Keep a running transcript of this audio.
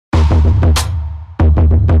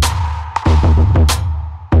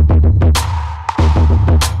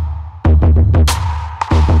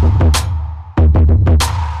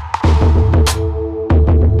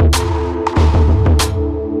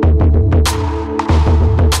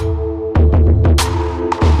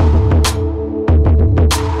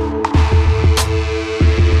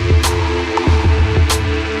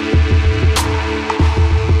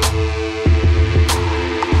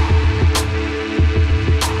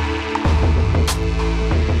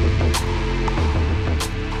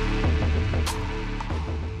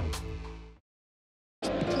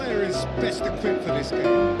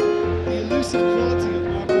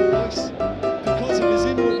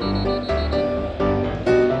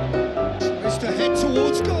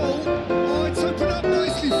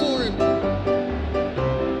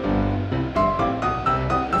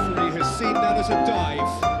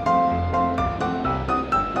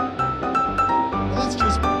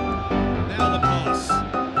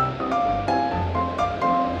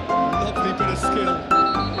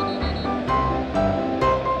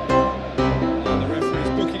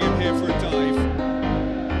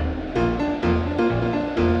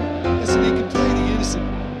he can play the innocent.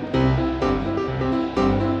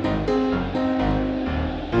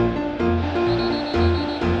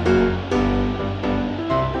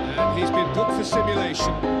 And he's been booked for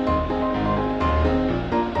simulation.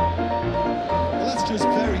 Well, that's just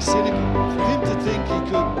very cynical. For him to think he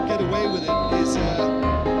could get away with it is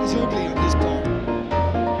ugly on his part.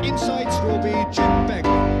 Inside throw be Jim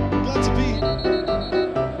Beggar. Glad to be.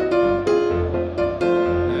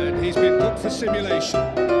 And he's been booked for simulation.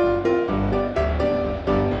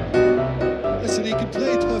 Listen, he can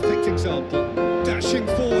play. Perfect example. Dashing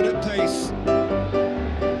forward at pace.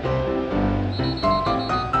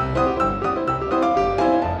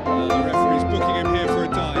 Oh, the referee's booking him here for a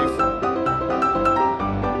dive.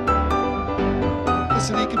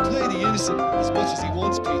 Listen, he can play the innocent as much as he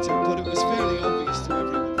wants, Peter.